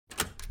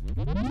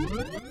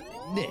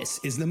This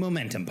is the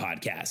Momentum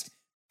Podcast.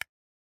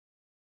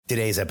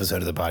 Today's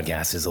episode of the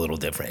podcast is a little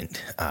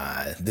different.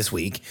 This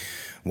week,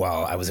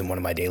 while I was in one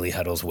of my daily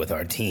huddles with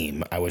our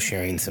team, I was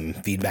sharing some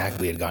feedback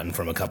we had gotten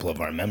from a couple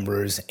of our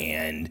members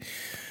and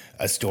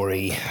a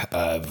story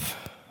of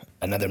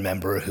another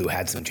member who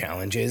had some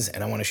challenges,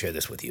 and I want to share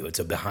this with you. It's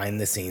a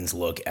behind-the-scenes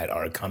look at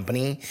our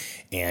company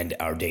and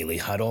our daily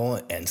huddle,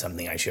 and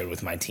something I shared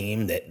with my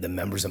team that the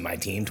members of my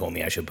team told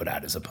me I should put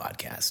out as a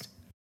podcast.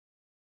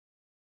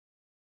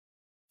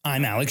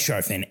 I'm Alex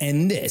Sharfin,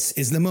 and this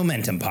is the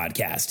Momentum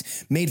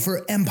Podcast, made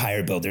for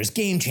empire builders,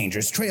 game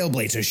changers,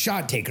 trailblazers,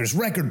 shot takers,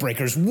 record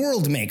breakers,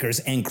 world makers,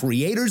 and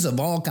creators of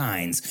all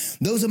kinds.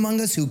 Those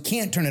among us who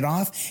can't turn it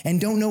off and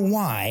don't know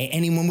why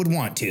anyone would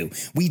want to.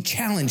 We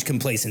challenge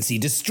complacency,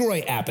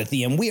 destroy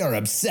apathy, and we are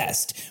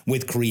obsessed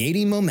with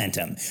creating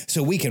momentum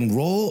so we can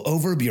roll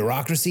over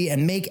bureaucracy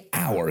and make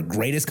our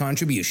greatest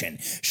contribution.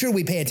 Sure,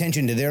 we pay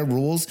attention to their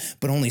rules,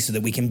 but only so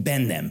that we can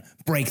bend them,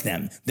 break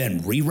them, then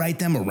rewrite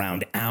them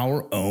around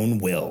our own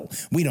will.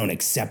 We don't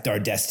accept our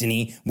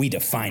destiny, we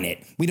define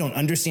it. We don't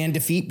understand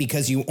defeat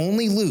because you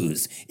only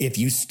lose if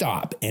you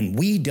stop, and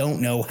we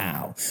don't know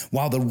how.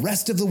 While the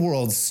rest of the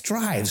world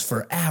strives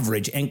for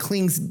average and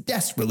clings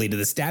desperately to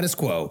the status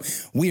quo,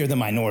 we are the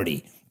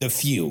minority, the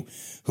few,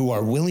 who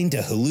are willing to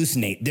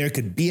hallucinate there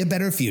could be a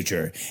better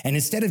future. And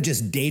instead of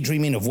just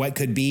daydreaming of what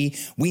could be,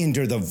 we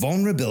endure the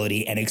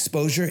vulnerability and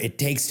exposure it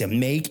takes to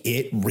make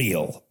it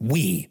real.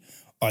 We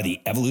are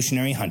the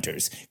evolutionary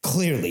hunters,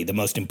 clearly the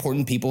most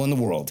important people in the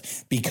world,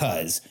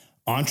 because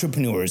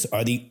entrepreneurs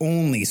are the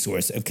only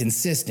source of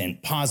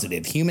consistent,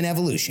 positive human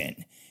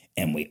evolution,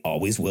 and we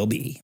always will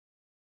be.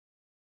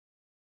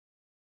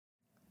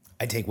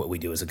 I take what we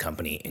do as a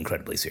company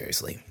incredibly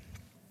seriously,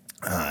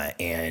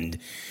 and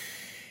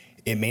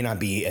it may not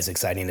be as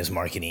exciting as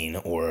marketing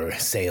or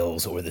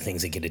sales or the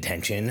things that get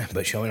attention,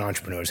 but showing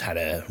entrepreneurs how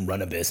to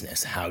run a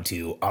business, how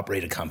to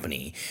operate a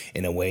company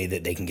in a way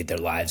that they can get their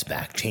lives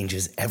back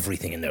changes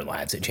everything in their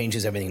lives. It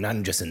changes everything,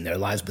 not just in their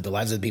lives, but the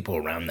lives of the people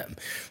around them,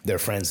 their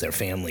friends, their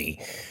family,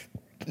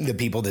 the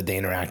people that they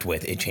interact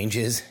with. It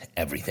changes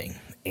everything.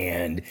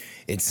 And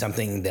it's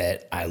something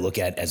that I look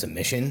at as a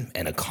mission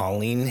and a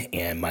calling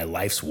and my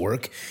life's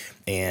work,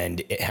 and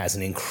it has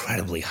an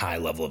incredibly high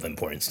level of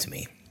importance to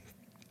me.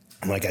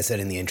 Like I said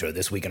in the intro,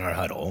 this week in our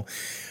huddle,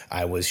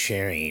 I was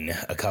sharing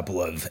a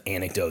couple of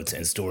anecdotes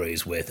and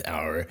stories with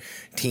our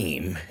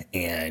team,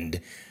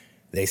 and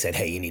they said,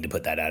 hey, you need to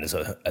put that out as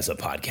a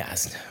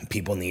podcast.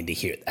 People need to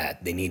hear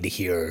that. They need to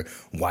hear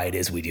why it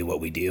is we do what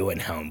we do and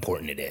how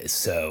important it is.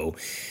 So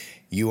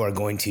you are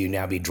going to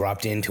now be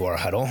dropped into our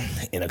huddle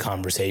in a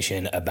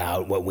conversation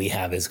about what we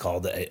have is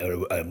called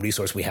a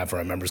resource we have for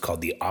our members called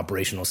the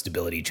Operational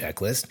Stability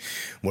Checklist,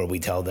 where we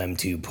tell them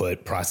to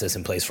put process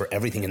in place for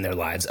everything in their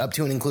lives, up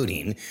to and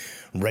including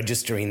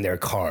registering their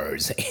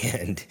cars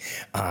and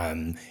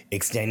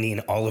extending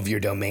all of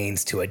your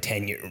domains to a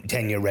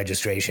 10-year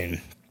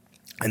registration,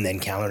 and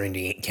then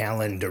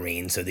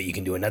calendaring so that you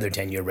can do another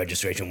 10-year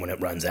registration when it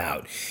runs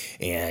out.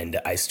 And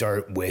I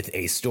start with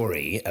a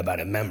story about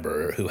a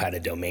member who had a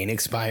domain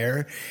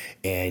expire,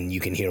 and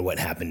you can hear what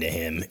happened to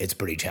him. It's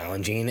pretty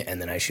challenging.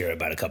 And then I share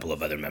about a couple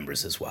of other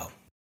members as well.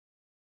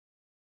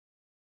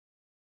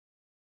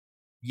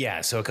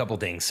 Yeah, so a couple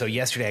things. So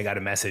yesterday I got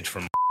a message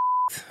from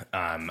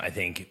I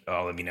think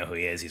all of you know who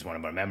he is. He's one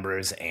of our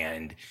members,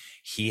 and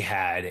he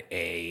had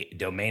a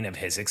domain of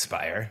his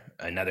expire.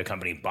 Another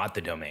company bought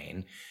the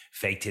domain,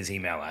 faked his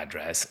email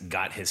address,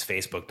 got his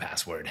Facebook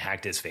password,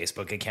 hacked his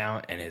Facebook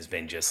account, and has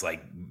been just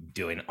like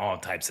doing all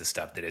types of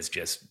stuff that has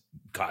just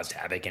caused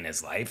havoc in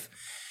his life.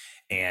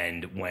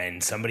 And when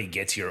somebody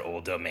gets your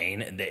old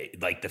domain,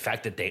 the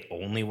fact that they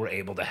only were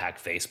able to hack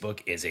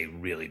Facebook is a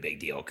really big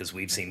deal, because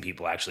we've seen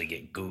people actually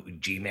get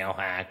Gmail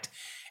hacked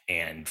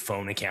and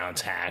phone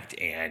accounts hacked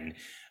and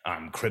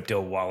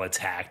crypto wallets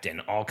hacked and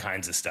all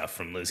kinds of stuff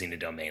from losing a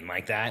domain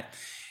like that.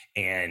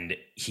 And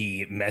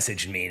he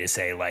messaged me to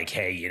say like,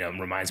 hey,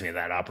 reminds me of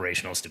that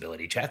operational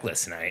stability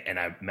checklist. And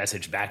I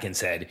messaged back and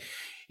said,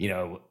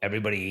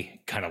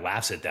 everybody kind of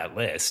laughs at that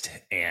list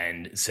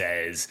and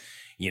says,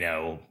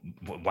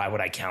 why would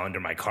I calendar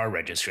my car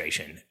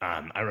registration?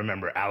 I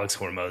remember Alex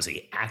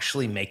Hormozy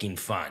actually making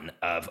fun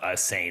of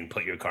us saying,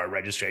 put your car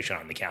registration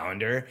on the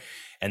calendar.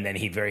 And then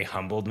he very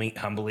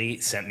humbly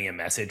sent me a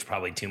message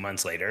probably 2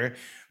 months later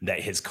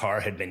that his car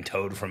had been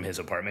towed from his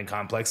apartment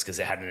complex because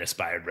it had an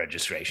expired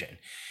registration.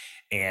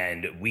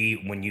 And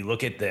when you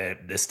look at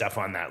the stuff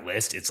on that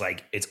list, it's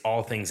like, it's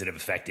all things that have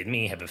affected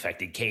me, have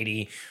affected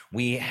Katie.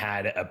 We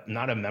had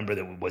not a member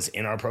that was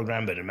in our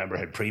program, but a member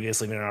had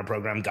previously been in our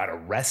program, got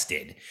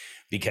arrested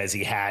because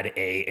he had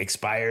a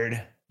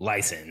expired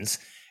license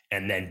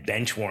and then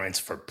bench warrants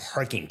for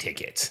parking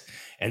tickets.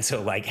 And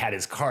so like had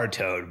his car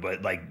towed,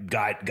 but like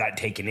got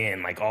taken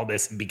in, like all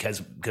this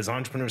because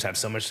entrepreneurs have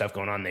so much stuff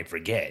going on, they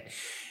forget.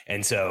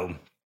 And so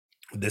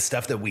the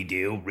stuff that we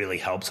do really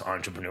helps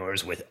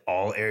entrepreneurs with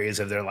all areas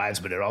of their lives,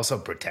 but it also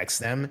protects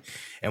them.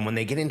 And when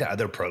they get into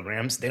other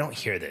programs, they don't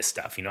hear this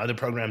stuff. Other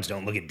programs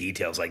don't look at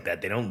details like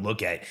that. They don't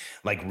look at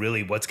like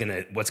really what's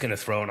gonna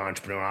throw an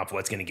entrepreneur off,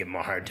 what's gonna give them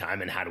a hard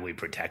time, and how do we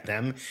protect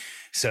them.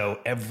 So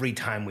every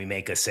time we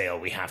make a sale,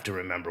 we have to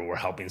remember we're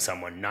helping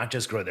someone not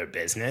just grow their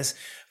business,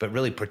 but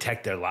really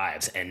protect their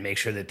lives and make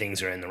sure that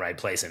things are in the right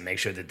place and make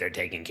sure that they're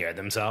taking care of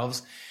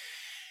themselves.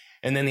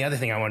 And then the other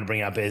thing I want to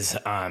bring up is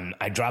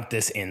I dropped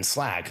this in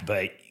Slack,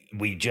 but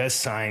we just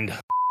signed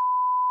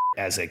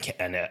as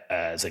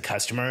a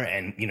customer.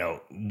 And,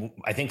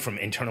 I think from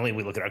internally,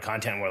 we look at our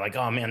content and we're like,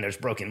 oh man, there's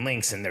broken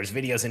links and there's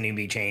videos that need to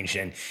be changed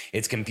and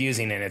it's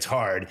confusing and it's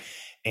hard.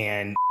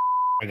 And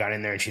I got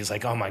in there and she's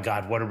like, oh my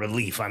God, what a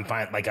relief. I'm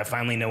fine. Like I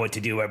finally know what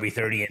to do every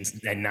 30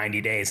 and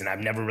 90 days. And I've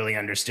never really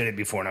understood it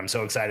before. And I'm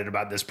so excited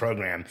about this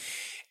program.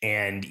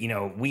 And,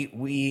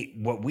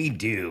 what we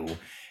do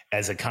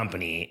as a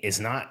company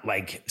is not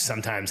like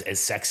sometimes as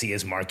sexy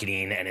as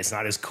marketing, and it's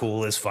not as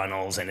cool as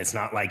funnels, and it's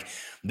not like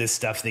this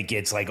stuff that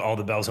gets like all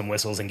the bells and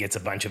whistles and gets a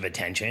bunch of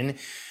attention.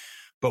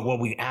 But what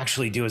we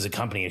actually do as a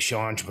company is show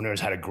entrepreneurs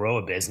how to grow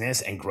a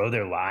business and grow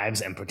their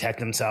lives and protect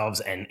themselves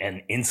and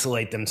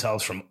insulate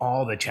themselves from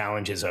all the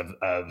challenges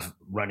of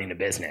running a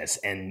business.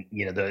 And,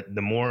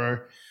 the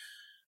more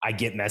I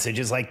get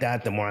messages like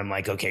that, the more I'm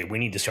like, okay, we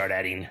need to start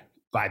adding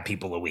 5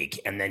 people a week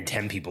and then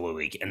 10 people a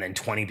week and then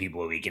 20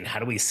 people a week. And how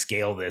do we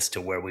scale this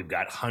to where we've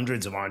got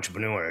hundreds of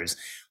entrepreneurs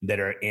that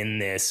are in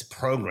this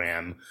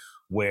program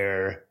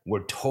where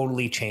we're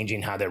totally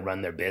changing how they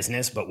run their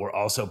business, but we're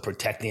also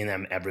protecting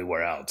them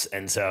everywhere else.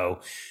 And so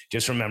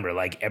just remember,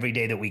 like every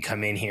day that we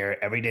come in here,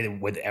 every day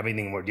with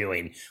everything we're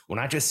doing, we're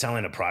not just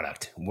selling a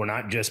product. We're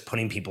not just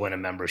putting people in a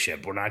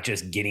membership. We're not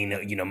just getting,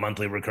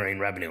 monthly recurring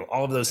revenue.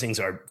 All of those things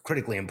are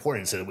critically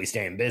important so that we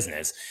stay in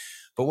business.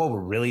 But what we're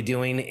really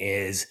doing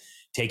is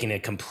taking a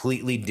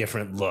completely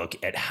different look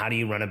at how do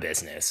you run a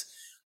business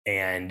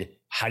and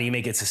how do you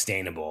make it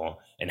sustainable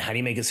and how do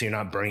you make it so you're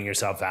not burning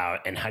yourself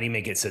out and how do you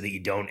make it so that you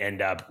don't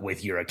end up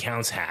with your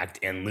accounts hacked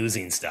and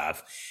losing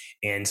stuff.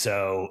 And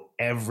so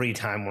every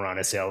time we're on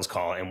a sales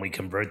call and we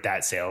convert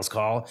that sales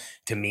call,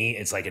 to me,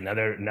 it's like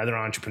another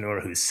entrepreneur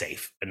who's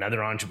safe,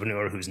 another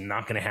entrepreneur who's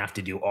not going to have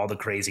to do all the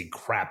crazy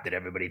crap that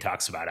everybody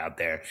talks about out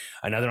there,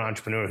 another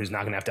entrepreneur who's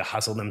not going to have to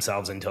hustle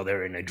themselves until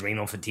they're in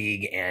adrenal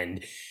fatigue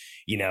and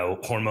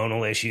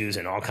hormonal issues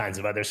and all kinds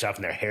of other stuff,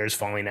 and their hair's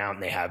falling out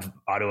and they have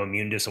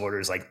autoimmune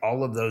disorders. Like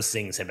all of those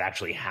things have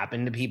actually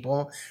happened to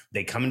people.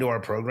 They come into our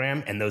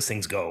program and those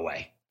things go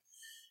away.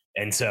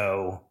 And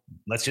so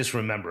let's just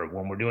remember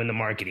when we're doing the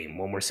marketing,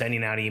 when we're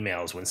sending out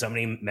emails, when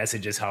somebody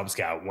messages Help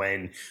Scout,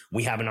 when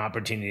we have an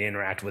opportunity to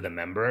interact with a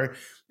member,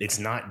 it's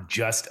not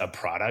just a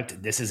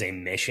product. This is a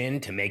mission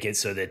to make it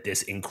so that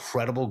this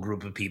incredible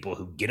group of people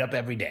who get up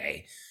every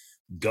day,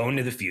 go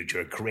into the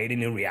future, create a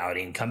new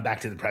reality, and come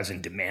back to the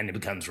present, demand it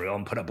becomes real,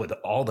 and put up with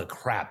all the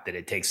crap that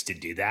it takes to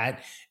do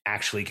that,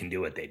 actually can do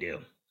what they do.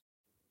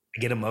 I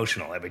get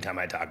emotional every time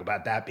I talk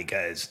about that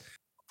because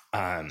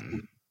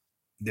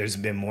there's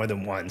been more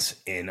than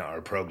once in our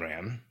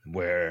program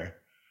where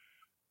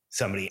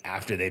somebody,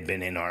 after they've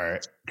been in our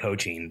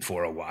coaching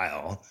for a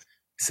while,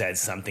 said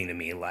something to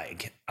me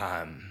like,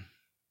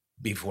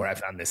 before I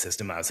found this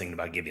system, I was thinking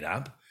about giving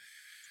up.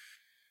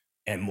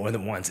 And more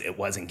than once, it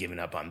wasn't giving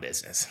up on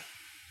business.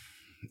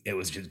 It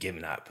was just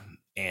giving up.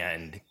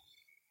 And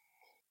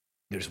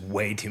there's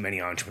way too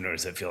many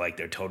entrepreneurs that feel like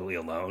they're totally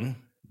alone.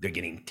 They're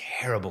getting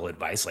terrible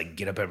advice, like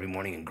get up every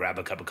morning and grab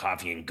a cup of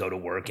coffee and go to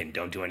work and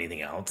don't do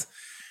anything else.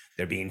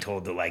 They're being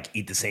told to like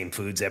eat the same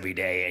foods every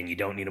day and you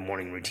don't need a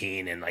morning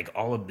routine and like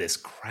all of this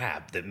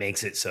crap that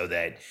makes it so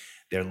that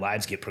their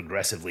lives get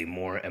progressively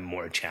more and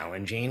more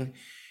challenging.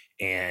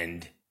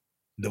 And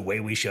the way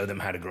we show them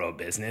how to grow a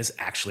business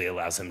actually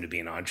allows them to be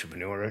an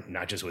entrepreneur,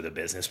 not just with a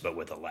business, but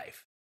with a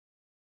life.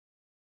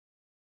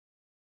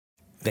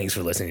 Thanks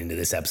for listening to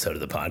this episode of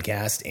the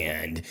podcast.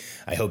 And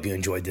I hope you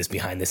enjoyed this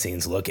behind the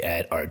scenes look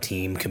at our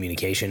team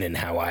communication and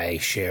how I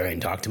share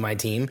and talk to my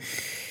team.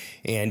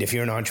 And if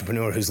you're an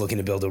entrepreneur who's looking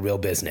to build a real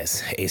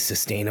business, a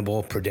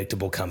sustainable,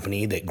 predictable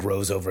company that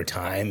grows over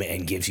time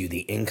and gives you the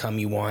income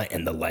you want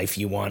and the life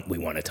you want, we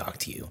want to talk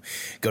to you.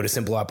 Go to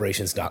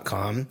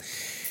simpleoperations.com.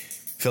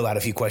 Fill out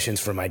a few questions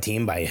for my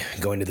team by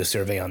going to the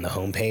survey on the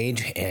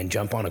homepage and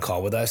jump on a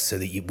call with us so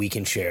that we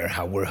can share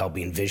how we're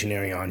helping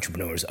visionary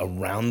entrepreneurs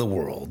around the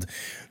world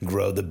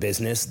grow the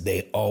business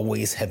they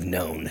always have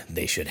known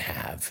they should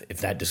have.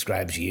 If that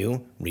describes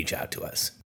you, reach out to us.